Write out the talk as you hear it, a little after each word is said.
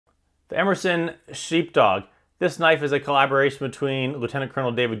The Emerson Sheepdog. This knife is a collaboration between Lieutenant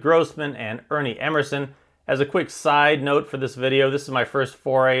Colonel David Grossman and Ernie Emerson. As a quick side note for this video, this is my first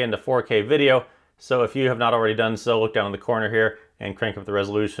foray into 4K video, so if you have not already done so, look down in the corner here and crank up the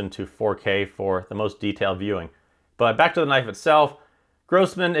resolution to 4K for the most detailed viewing. But back to the knife itself.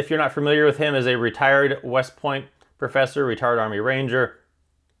 Grossman, if you're not familiar with him, is a retired West Point professor, retired Army Ranger,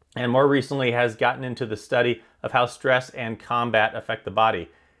 and more recently has gotten into the study of how stress and combat affect the body.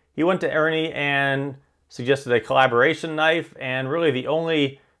 He went to Ernie and suggested a collaboration knife, and really the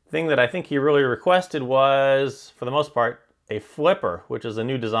only thing that I think he really requested was, for the most part, a flipper, which is a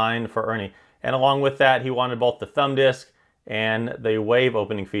new design for Ernie. And along with that, he wanted both the thumb disc and the wave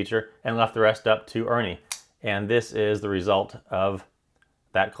opening feature and left the rest up to Ernie. And this is the result of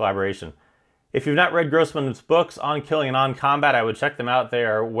that collaboration. If you've not read Grossman's books on killing and on combat, I would check them out. They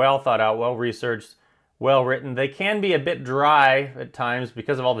are well thought out, well researched, well written. They can be a bit dry at times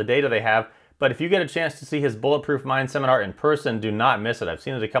because of all the data they have, but if you get a chance to see his Bulletproof Mind seminar in person, do not miss it. I've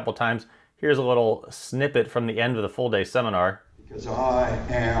seen it a couple times. Here's a little snippet from the end of the full-day seminar. Because I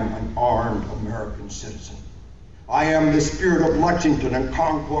am an armed American citizen. I am the spirit of Lexington and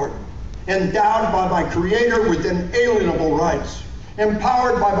Concord, endowed by my Creator with inalienable rights,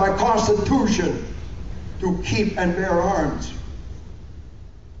 empowered by my Constitution to keep and bear arms,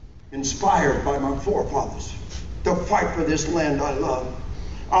 inspired by my forefathers to fight for this land I love.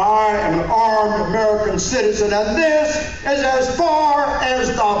 I am an armed American citizen, and this is as far as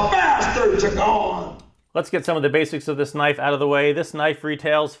the bastards are gone. Let's get some of the basics of this knife out of the way. This knife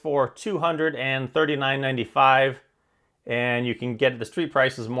retails for $239.95, and you can get the street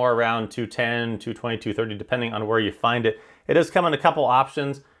prices more around $210, $220, $230, depending on where you find it. It does come in a couple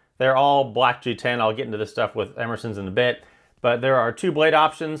options. They're all black G10. I'll get into this stuff with Emerson's in a bit, but there are two blade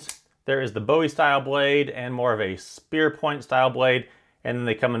options. There is the Bowie style blade and more of a spear point style blade, and then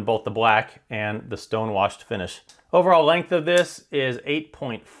they come in both the black and the stone washed finish. Overall length of this is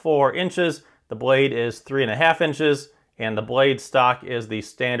 8.4 inches. The blade is 3.5 inches, and the blade stock is the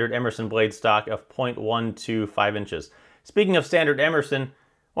standard Emerson blade stock of 0.125 inches. Speaking of standard Emerson,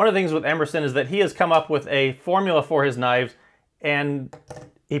 one of the things with Emerson is that he has come up with a formula for his knives, and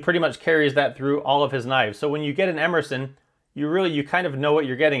he pretty much carries that through all of his knives. So when you get an Emerson, you kind of know what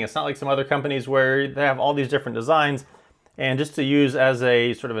you're getting. It's not like some other companies where they have all these different designs. And just to use as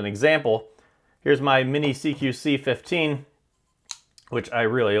a sort of an example, here's my mini CQC 15, which I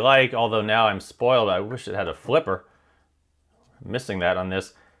really like, although now I'm spoiled. I wish it had a flipper. I'm missing that on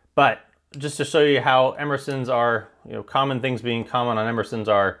this. But just to show you how Emersons are, common things being common on Emersons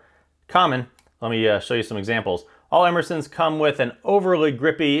are common, let me show you some examples. All Emersons come with an overly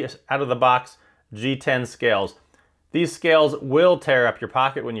grippy, out of the box G10 scales. These scales will tear up your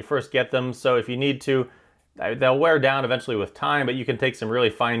pocket when you first get them, so if you need to, they'll wear down eventually with time, but you can take some really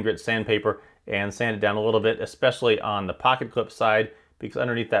fine grit sandpaper and sand it down a little bit, especially on the pocket clip side, because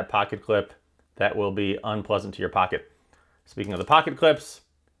underneath that pocket clip, that will be unpleasant to your pocket. Speaking of the pocket clips,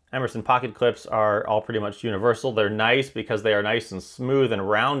 Emerson pocket clips are all pretty much universal. They're nice because they are nice and smooth and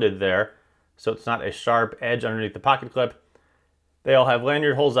rounded there, so it's not a sharp edge underneath the pocket clip. They all have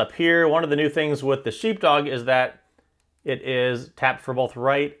lanyard holes up here. One of the new things with the Sheepdog is that it is tapped for both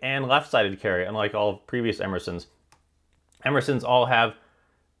right and left-sided carry, unlike all previous Emersons. Emersons all have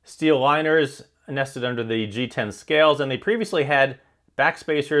steel liners nested under the G10 scales, and they previously had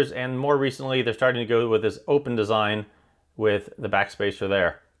backspacers, and more recently they're starting to go with this open design with the backspacer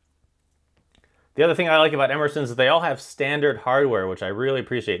there. The other thing I like about Emersons is they all have standard hardware, which I really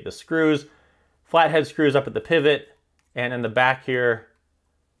appreciate. The screws, flathead screws up at the pivot, and in the back here,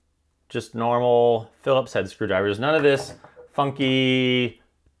 just normal Phillips head screwdrivers. None of this funky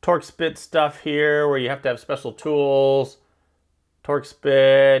Torx bit stuff here where you have to have special tools. Torx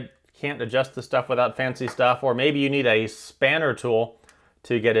bit, can't adjust the stuff without fancy stuff, or maybe you need a spanner tool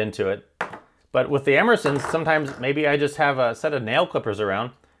to get into it. But with the Emersons, sometimes maybe I just have a set of nail clippers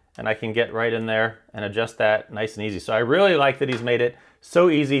around and I can get right in there and adjust that nice and easy. So I really like that he's made it so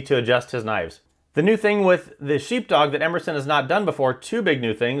easy to adjust his knives. The new thing with the Sheepdog that Emerson has not done before, two big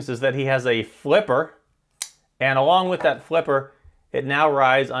new things, is that he has a flipper, and along with that flipper, it now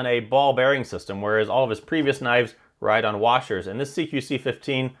rides on a ball bearing system, whereas all of his previous knives ride on washers. And this CQC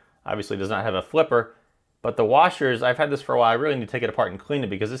 15 obviously does not have a flipper, but the washers, I've had this for a while, I really need to take it apart and clean it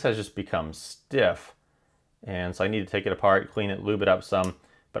because this has just become stiff. And so I need to take it apart, clean it, lube it up some,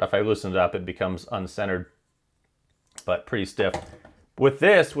 but if I loosen it up, it becomes uncentered, but pretty stiff. With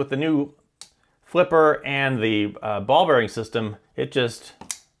this, with the new flipper and the ball bearing system, it just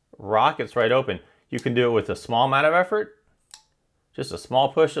rockets right open. You can do it with a small amount of effort, just a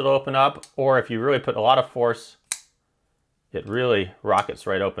small push, it'll open up, or if you really put a lot of force, it really rockets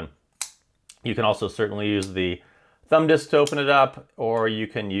right open. You can also certainly use the thumb disc to open it up, or you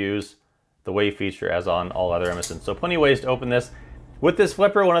can use the wave feature as on all other Emersons. So plenty of ways to open this. With this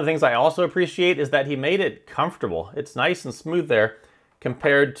flipper, one of the things I also appreciate is that he made it comfortable. It's nice and smooth there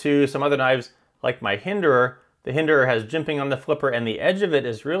compared to some other knives like my Hinderer. The Hinderer has jimping on the flipper and the edge of it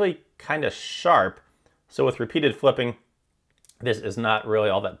is really kind of sharp. So with repeated flipping, this is not really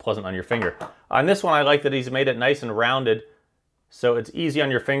all that pleasant on your finger. On this one, I like that he's made it nice and rounded, so it's easy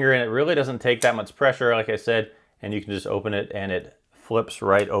on your finger and it really doesn't take that much pressure, like I said, and you can just open it and it flips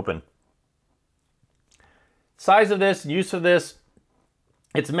right open. Size of this, use of this,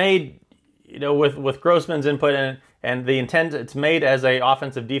 it's made, you know, with Grossman's input in it, and the intent, it's made as a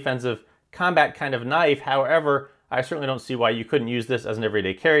offensive, defensive, combat kind of knife. However, I certainly don't see why you couldn't use this as an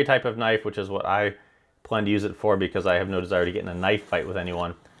everyday carry type of knife, which is what I plan to use it for because I have no desire to get in a knife fight with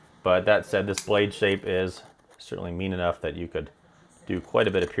anyone. But that said, this blade shape is certainly mean enough that you could do quite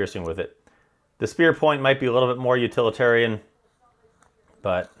a bit of piercing with it. The spear point might be a little bit more utilitarian,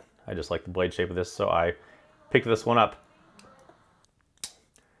 but I just like the blade shape of this, so I picked this one up.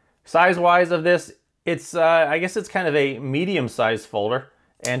 Size-wise of this, it's I guess it's kind of a medium-sized folder.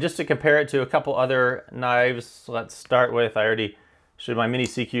 And just to compare it to a couple other knives, let's start with, I already showed my Mini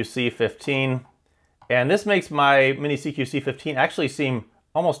CQC 15. And this makes my Mini CQC 15 actually seem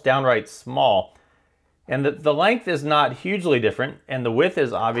almost downright small. And the length is not hugely different, and the width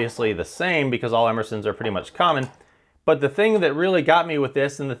is obviously the same because all Emersons are pretty much common. But the thing that really got me with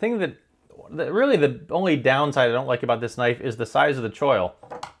this, and the thing that really the only downside I don't like about this knife is the size of the choil.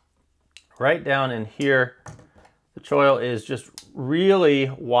 Right down in here, the choil is just really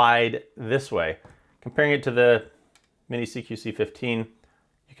wide this way. Comparing it to the Mini CQC 15,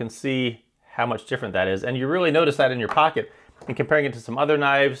 you can see how much different that is. And you really notice that in your pocket. And comparing it to some other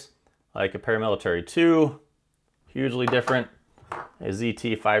knives, like a Paramilitary 2, hugely different. A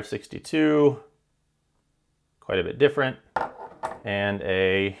ZT 562, quite a bit different. And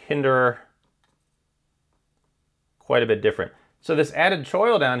a Hinderer, quite a bit different. So this added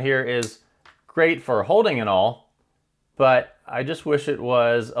choil down here is great for holding and all, but I just wish it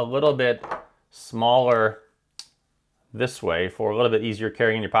was a little bit smaller this way for a little bit easier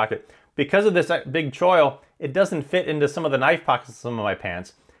carrying in your pocket. Because of this big choil, it doesn't fit into some of the knife pockets of some of my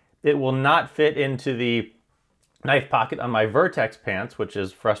pants. It will not fit into the knife pocket on my Vertex pants, which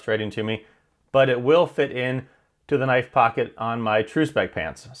is frustrating to me, but it will fit in to the knife pocket on my True Spec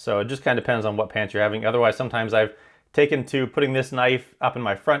pants. So it just kind of depends on what pants you're having. Otherwise, sometimes I've taken to putting this knife up in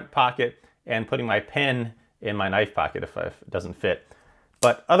my front pocket and putting my pen in my knife pocket if it doesn't fit.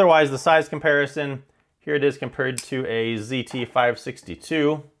 But otherwise, the size comparison, here it is compared to a ZT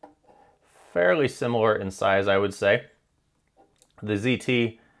 562. Fairly similar in size, I would say. The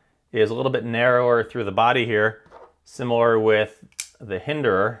ZT is a little bit narrower through the body here, similar with the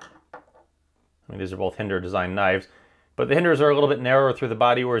Hinderer. I mean, these are both Hinderer design knives, but the Hinderers are a little bit narrower through the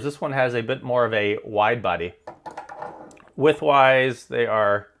body, whereas this one has a bit more of a wide body. Width-wise, they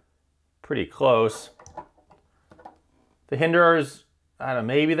are pretty close. The Hinderers, I don't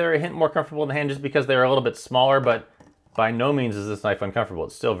know, maybe they're a hint more comfortable in the hand just because they're a little bit smaller, but by no means is this knife uncomfortable.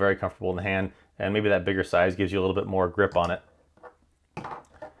 It's still very comfortable in the hand, and maybe that bigger size gives you a little bit more grip on it.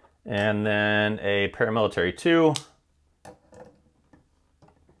 And then a Paramilitary 2.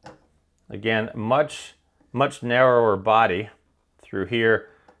 Again, much narrower body through here.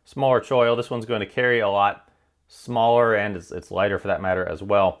 Smaller choil. This one's going to carry a lot smaller, and it's lighter for that matter as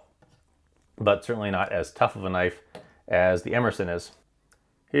well. But certainly not as tough of a knife as the Emerson is.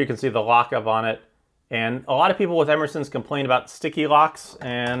 Here you can see the lockup on it. And a lot of people with Emersons complain about sticky locks,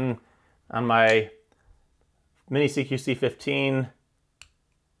 and on my Mini CQC 15,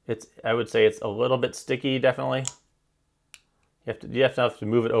 I would say it's a little bit sticky, definitely. You have to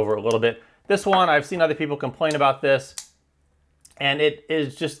move it over a little bit. This one, I've seen other people complain about this, and it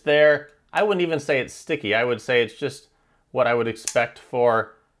is just there. I wouldn't even say it's sticky. I would say it's just what I would expect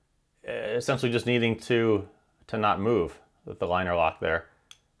for essentially just needing to not move with the liner lock there.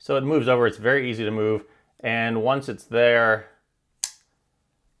 So it moves over, it's very easy to move, and once it's there,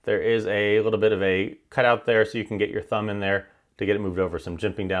 there is a little bit of a cutout there so you can get your thumb in there to get it moved over, some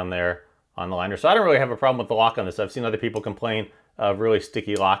jimping down there on the liner. So I don't really have a problem with the lock on this. I've seen other people complain of really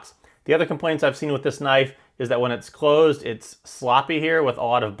sticky locks. The other complaints I've seen with this knife is that when it's closed, it's sloppy here with a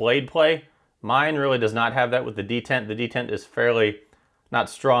lot of blade play. Mine really does not have that with the detent. The detent is fairly, not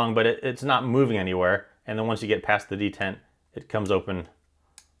strong, but it's not moving anywhere. And then once you get past the detent, it comes open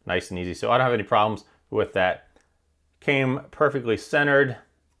nice and easy. So I don't have any problems with that. Came perfectly centered.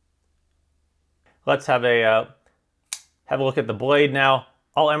 Let's have a look at the blade now.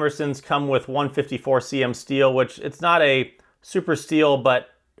 All Emersons come with 154 cm steel, which it's not a super steel, but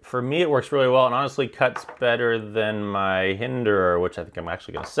for me, it works really well and honestly cuts better than my Hinderer, which I think I'm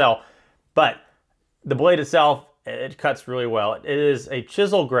actually going to sell. But the blade itself, it cuts really well. It is a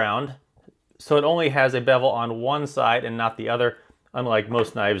chisel ground, so it only has a bevel on one side and not the other, unlike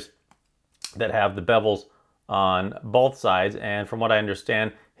most knives that have the bevels on both sides. And from what I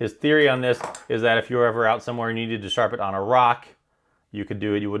understand, his theory on this is that if you were ever out somewhere and you needed to sharpen it on a rock, you could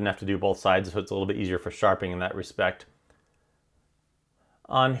do it. You wouldn't have to do both sides, so it's a little bit easier for sharpening in that respect.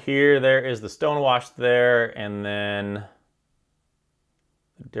 On here, there is the stonewash there, and then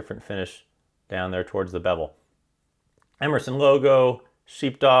a different finish down there towards the bevel. Emerson logo,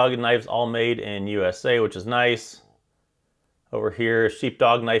 Sheepdog, knives all made in USA, which is nice. Over here,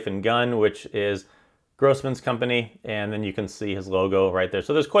 Sheepdog Knife and Gun, which is Grossman's company, and then you can see his logo right there.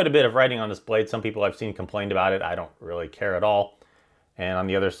 So there's quite a bit of writing on this blade. Some people I've seen complained about it. I don't really care at all. And on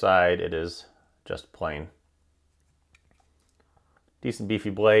the other side, it is just plain. Decent beefy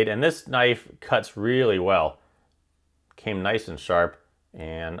blade, and this knife cuts really well. Came nice and sharp,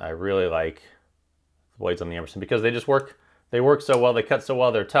 and I really like the blades on the Emerson because they just work. They work so well, they cut so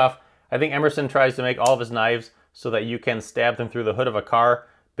well, they're tough. I think Emerson tries to make all of his knives so that you can stab them through the hood of a car,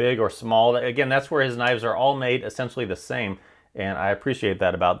 big or small. Again, that's where his knives are all made essentially the same, and I appreciate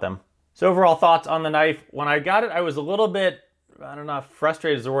that about them. So overall thoughts on the knife. When I got it, I was a little bit, I don't know if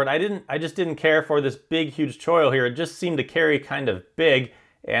frustrated is the word. I just didn't care for this big, huge choil here. It just seemed to carry kind of big,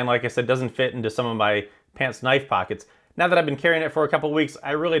 and like I said, doesn't fit into some of my pants knife pockets. Now that I've been carrying it for a couple of weeks,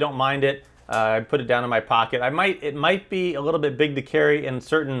 I really don't mind it. I put it down in my pocket. It might be a little bit big to carry in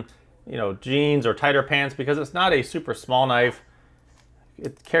certain, jeans or tighter pants because it's not a super small knife.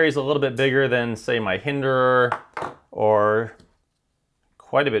 It carries a little bit bigger than, say, my Hinderer, or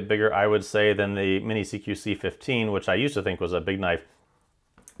quite a bit bigger, I would say, than the Mini CQC 15, which I used to think was a big knife.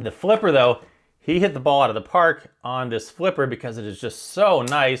 The flipper, though, he hit the ball out of the park on this flipper because it is just so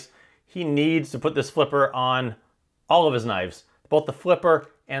nice. He needs to put this flipper on all of his knives, both the flipper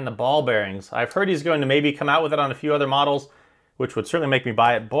and the ball bearings. I've heard he's going to maybe come out with it on a few other models, which would certainly make me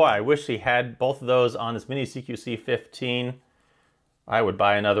buy it. Boy, I wish he had both of those on this Mini CQC 15. I would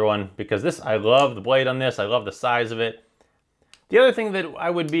buy another one because this, I love the blade on this. I love the size of it. The other thing that I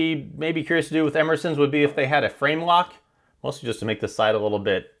would be maybe curious to do with Emerson's would be if they had a frame lock, mostly just to make the side a little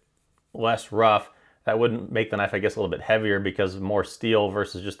bit less rough. That wouldn't make the knife, I guess, a little bit heavier because more steel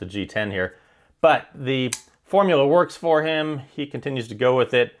versus just the G10 here. But the formula works for him. He continues to go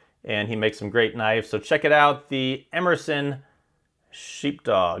with it, and he makes some great knives. So check it out, the Emerson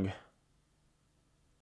Sheepdog.